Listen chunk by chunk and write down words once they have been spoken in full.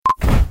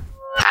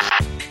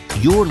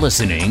You're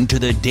listening to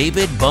the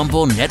David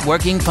Bumble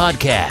Networking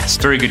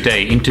Podcast. Very good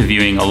day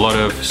interviewing a lot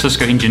of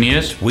Cisco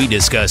engineers. We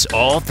discuss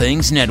all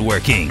things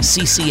networking,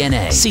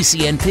 CCNA,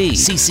 CCNP,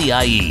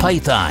 CCIE,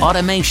 Python,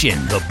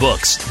 automation, the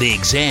books, the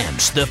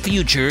exams, the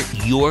future,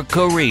 your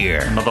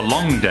career. Another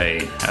long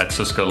day at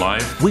Cisco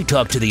Live. We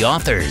talk to the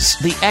authors,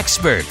 the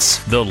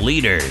experts, the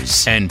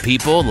leaders, and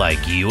people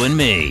like you and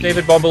me.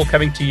 David Bumble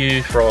coming to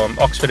you from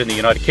Oxford in the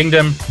United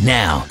Kingdom.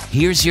 Now,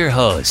 here's your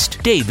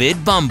host,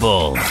 David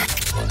Bumble.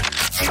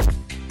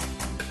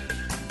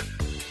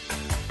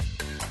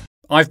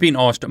 I've been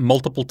asked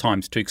multiple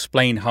times to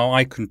explain how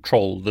I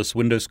control this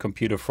Windows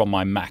computer from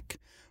my Mac,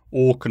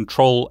 or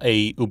control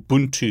a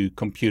Ubuntu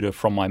computer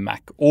from my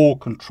Mac, or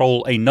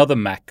control another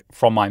Mac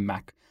from my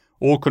Mac,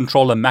 or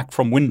control a Mac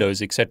from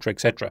Windows, etc.,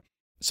 etc.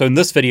 So in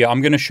this video, I'm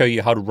going to show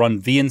you how to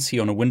run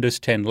VNC on a Windows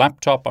 10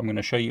 laptop. I'm going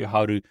to show you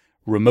how to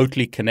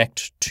remotely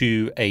connect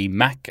to a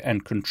Mac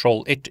and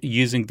control it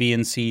using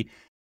VNC.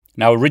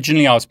 Now,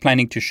 originally I was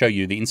planning to show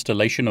you the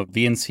installation of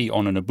VNC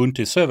on an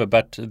Ubuntu server,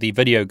 but the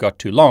video got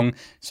too long,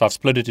 so I've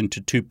split it into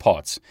two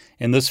parts.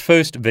 In this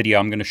first video,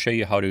 I'm going to show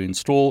you how to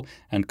install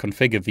and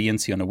configure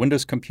VNC on a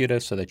Windows computer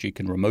so that you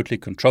can remotely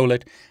control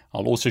it.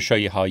 I'll also show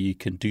you how you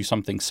can do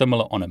something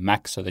similar on a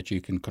Mac so that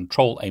you can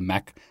control a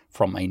Mac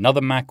from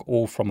another Mac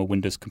or from a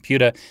Windows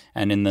computer.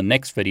 And in the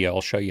next video,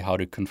 I'll show you how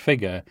to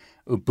configure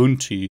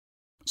Ubuntu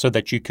so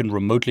that you can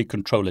remotely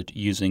control it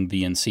using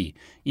VNC,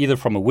 either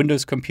from a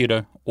Windows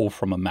computer or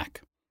from a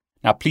Mac.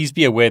 Now, please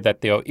be aware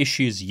that there are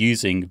issues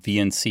using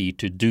VNC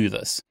to do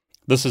this.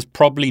 This is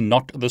probably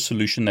not the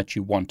solution that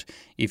you want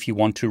if you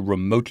want to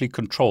remotely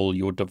control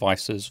your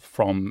devices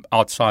from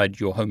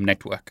outside your home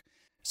network.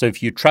 So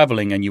if you're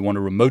traveling and you want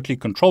to remotely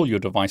control your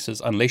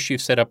devices, unless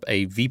you've set up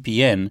a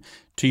VPN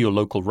to your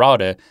local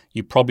router,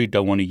 you probably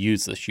don't want to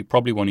use this. You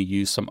probably want to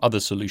use some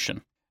other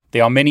solution.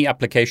 There are many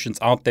applications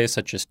out there,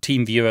 such as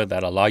TeamViewer,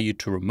 that allow you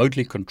to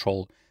remotely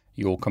control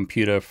your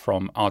computer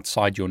from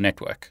outside your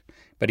network.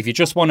 But if you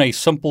just want a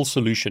simple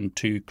solution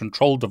to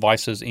control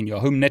devices in your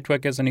home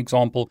network, as an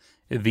example,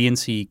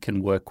 VNC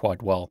can work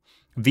quite well.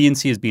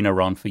 VNC has been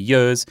around for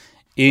years.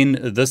 In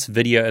this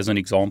video, as an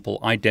example,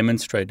 I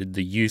demonstrated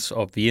the use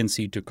of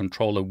VNC to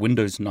control a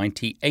Windows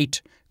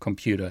 98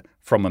 computer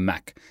from a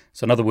Mac.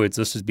 So in other words,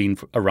 this has been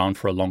around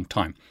for a long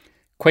time.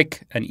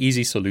 Quick and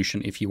easy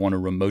solution if you want to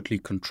remotely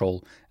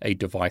control a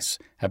device,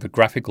 have a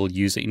graphical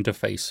user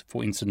interface,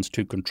 for instance,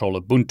 to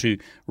control Ubuntu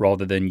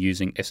rather than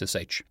using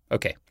SSH.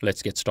 Okay,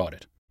 let's get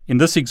started. In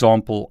this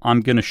example,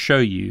 I'm going to show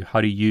you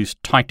how to use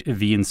tight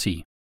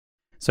VNC.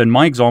 So in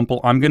my example,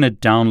 I'm going to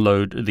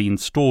download the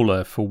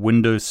installer for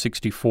Windows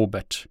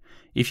 64-bit.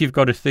 If you've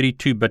got a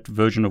 32-bit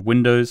version of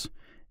Windows,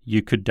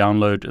 you could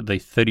download the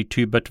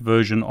 32-bit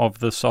version of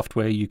the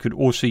software. You could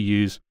also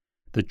use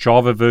the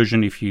Java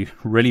version if you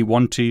really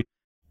want to.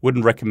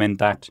 Wouldn't recommend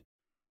that.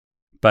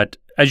 But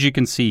as you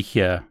can see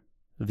here,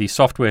 the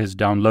software has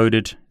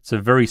downloaded. It's a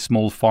very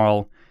small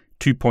file,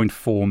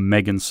 2.4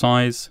 meg in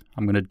size.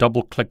 I'm going to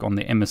double click on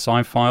the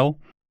MSI file.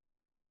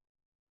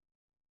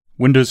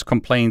 Windows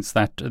complains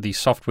that the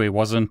software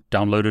wasn't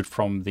downloaded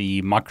from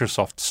the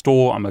Microsoft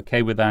Store. I'm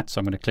okay with that, so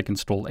I'm going to click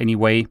install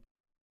anyway.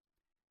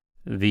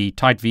 The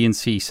tight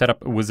VNC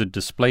setup wizard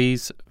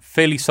displays.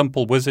 Fairly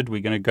simple wizard.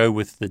 We're going to go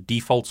with the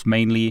defaults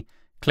mainly.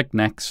 Click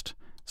next.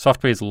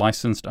 Software is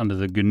licensed under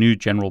the GNU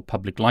General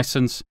Public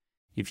License.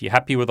 If you're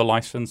happy with the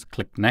license,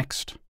 click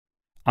Next.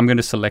 I'm going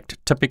to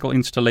select Typical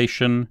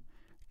Installation,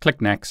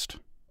 click Next,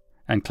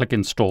 and click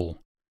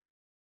Install.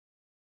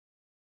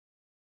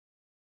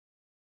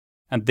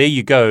 And there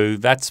you go.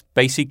 That's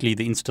basically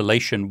the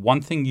installation.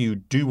 One thing you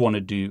do want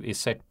to do is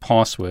set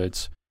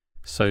passwords.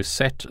 So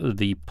set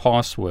the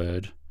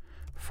password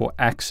for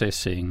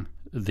accessing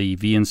the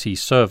VNC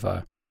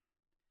server,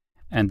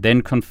 and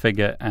then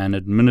configure an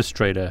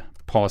administrator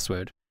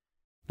password.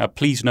 Now,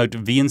 please note,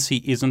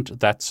 VNC isn't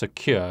that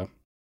secure.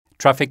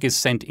 Traffic is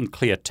sent in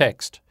clear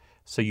text,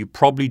 so you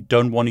probably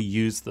don't want to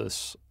use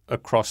this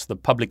across the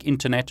public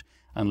internet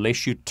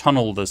unless you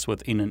tunnel this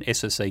within an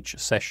SSH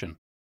session.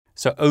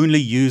 So only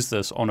use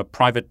this on a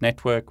private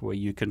network where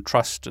you can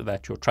trust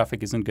that your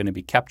traffic isn't going to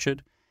be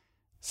captured.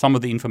 Some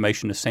of the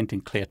information is sent in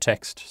clear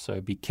text,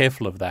 so be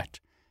careful of that.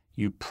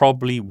 You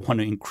probably want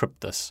to encrypt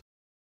this.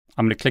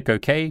 I'm going to click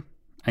OK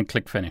and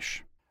click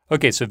Finish.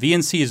 Okay, so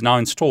VNC is now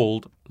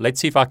installed. Let's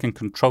see if I can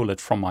control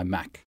it from my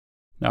Mac.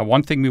 Now,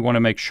 one thing we want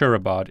to make sure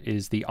about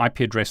is the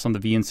IP address on the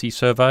VNC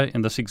server.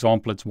 In this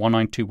example, it's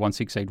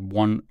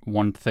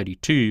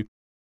 192.168.1.132.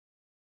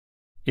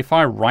 If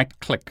I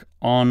right-click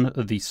on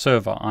the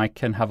server, I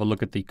can have a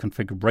look at the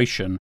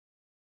configuration,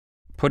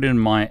 put in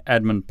my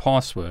admin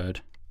password,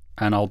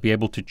 and I'll be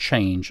able to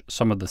change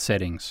some of the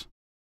settings.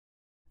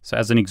 So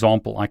as an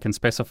example, I can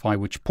specify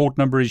which port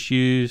number is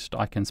used.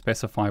 I can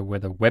specify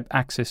whether web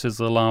access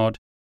is allowed.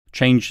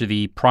 Change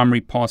the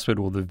primary password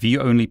or the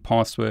view-only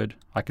password.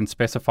 I can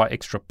specify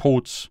extra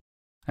ports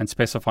and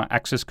specify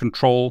access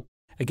control.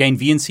 Again,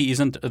 VNC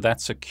isn't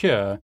that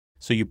secure,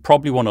 so you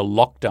probably want to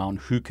lock down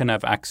who can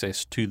have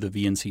access to the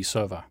VNC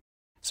server.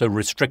 So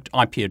restrict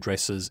IP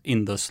addresses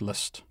in this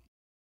list.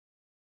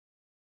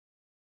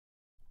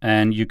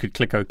 and you could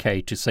click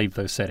OK to save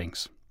those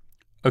settings.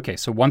 Okay,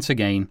 so once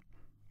again,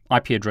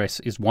 IP address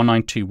is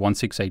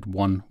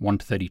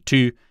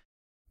 192.168.1.132.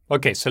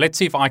 Okay, so let's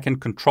see if I can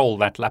control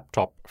that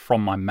laptop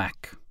from my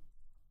Mac.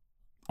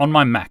 On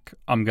my Mac,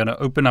 I'm going to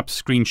open up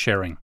screen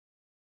sharing.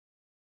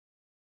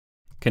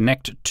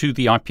 Connect to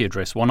the IP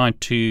address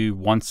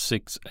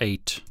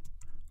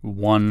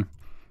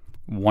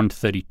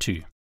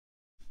 192.168.1.132.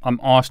 I'm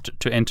asked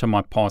to enter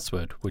my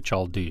password, which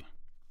I'll do.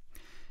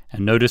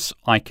 And notice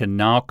I can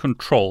now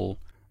control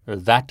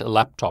that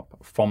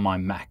laptop from my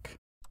Mac.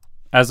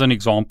 As an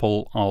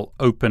example, I'll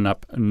open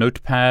up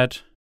Notepad.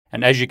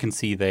 And as you can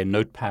see there,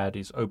 Notepad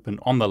is open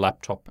on the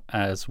laptop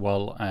as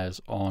well as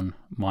on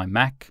my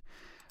Mac.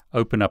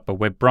 Open up a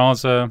web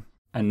browser.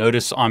 And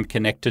notice I'm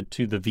connected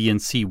to the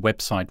VNC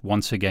website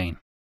once again.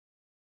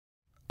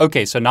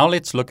 Okay, so now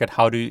let's look at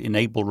how to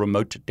enable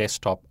remote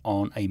desktop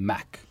on a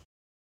Mac.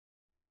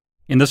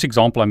 In this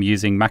example, I'm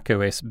using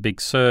macOS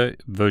Big Sur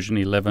version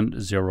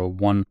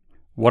 11.01.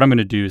 What I'm going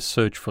to do is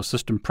search for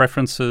System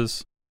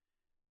Preferences,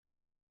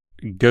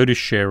 go to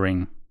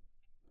Sharing,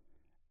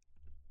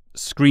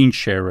 Screen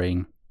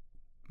Sharing,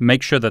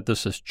 make sure that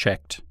this is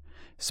checked.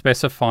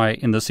 Specify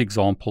in this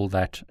example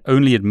that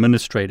only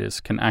administrators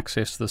can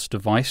access this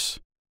device.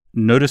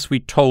 Notice we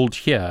told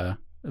here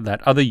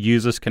that other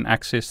users can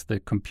access the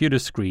computer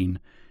screen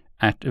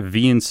at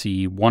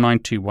VNC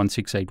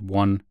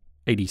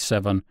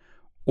 192.168.1.87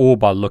 or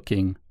by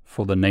looking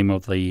for the name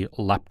of the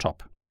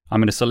laptop. I'm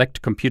going to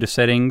select Computer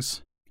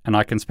Settings, and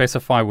I can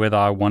specify whether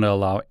I want to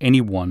allow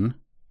anyone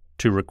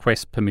to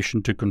request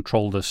permission to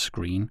control this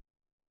screen.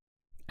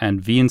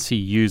 And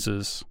VNC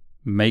users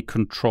may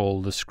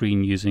control the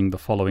screen using the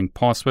following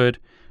password.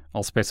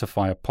 I'll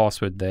specify a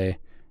password there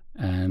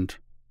and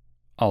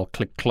I'll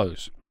click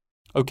Close.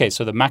 Okay,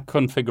 so the Mac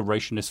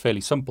configuration is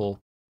fairly simple.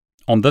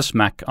 On this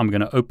Mac, I'm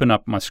going to open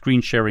up my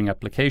screen sharing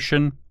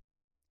application.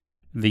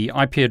 The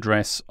IP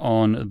address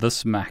on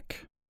this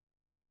Mac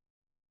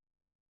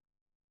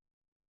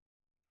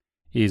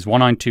is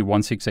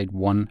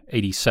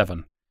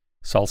 192.168.1.87.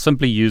 So I'll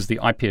simply use the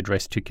IP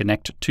address to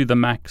connect to the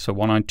Mac, so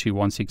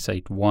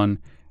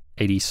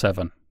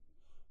 192.168.1.87.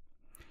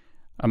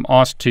 I'm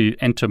asked to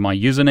enter my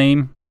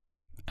username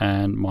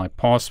and my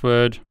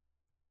password.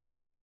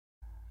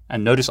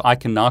 And notice I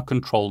can now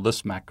control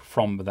this Mac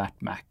from that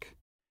Mac.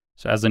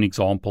 So as an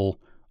example,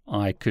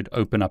 I could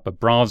open up a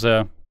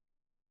browser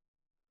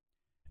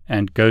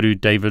and go to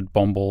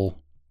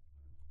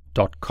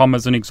davidbomble.com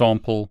as an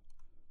example.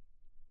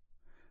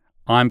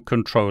 I'm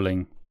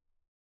controlling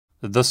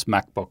this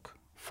MacBook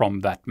from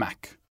that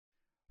Mac.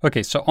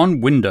 Okay, so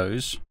on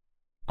Windows,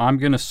 I'm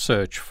going to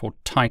search for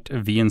Tight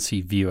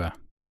VNC Viewer.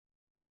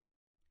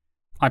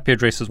 IP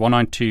address is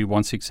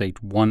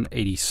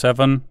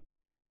 192.168.1.87.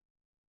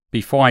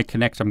 Before I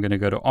connect, I'm going to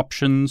go to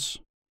Options.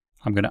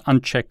 I'm going to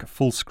uncheck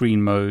Full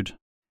Screen Mode.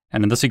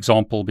 And in this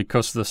example,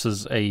 because this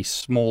is a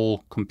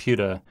small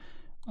computer,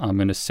 I'm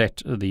going to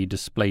set the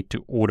display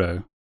to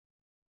Auto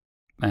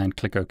and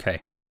click OK.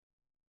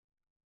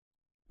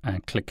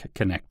 And click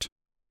Connect.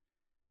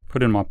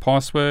 Put in my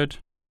password.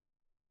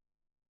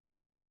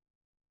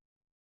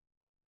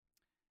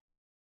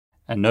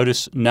 And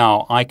notice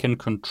now I can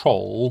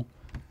control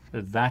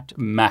that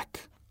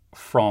Mac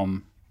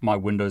from my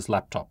Windows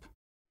laptop.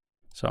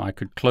 So I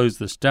could close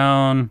this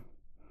down.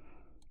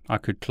 I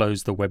could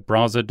close the web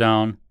browser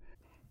down.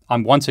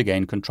 I'm once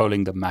again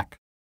controlling the Mac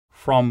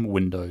from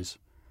Windows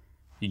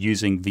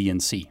using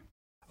VNC.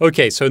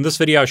 Okay, so in this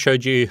video I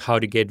showed you how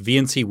to get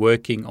VNC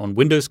working on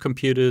Windows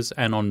computers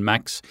and on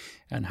Macs,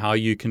 and how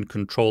you can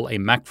control a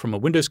Mac from a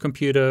Windows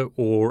computer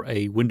or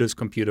a Windows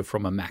computer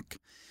from a Mac.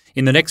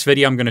 In the next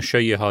video, I'm going to show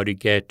you how to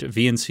get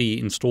VNC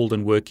installed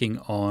and working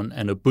on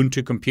an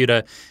Ubuntu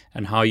computer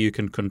and how you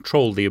can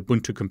control the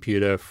Ubuntu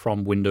computer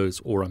from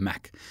Windows or a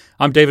Mac.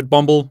 I'm David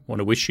Bomble. I want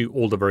to wish you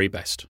all the very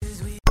best.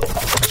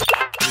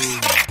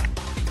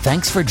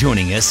 Thanks for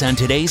joining us on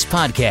today's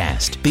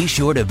podcast. Be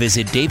sure to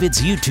visit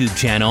David's YouTube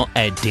channel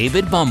at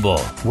David Bumble,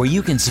 where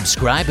you can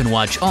subscribe and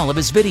watch all of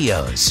his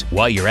videos.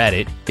 While you're at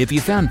it, if you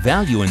found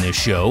value in this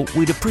show,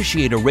 we'd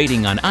appreciate a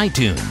rating on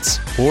iTunes.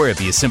 Or if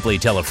you simply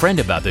tell a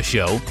friend about the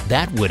show,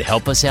 that would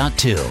help us out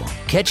too.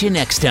 Catch you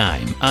next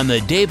time on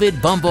the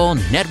David Bumble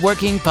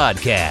Networking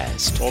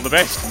Podcast. All the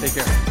best.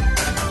 Take care.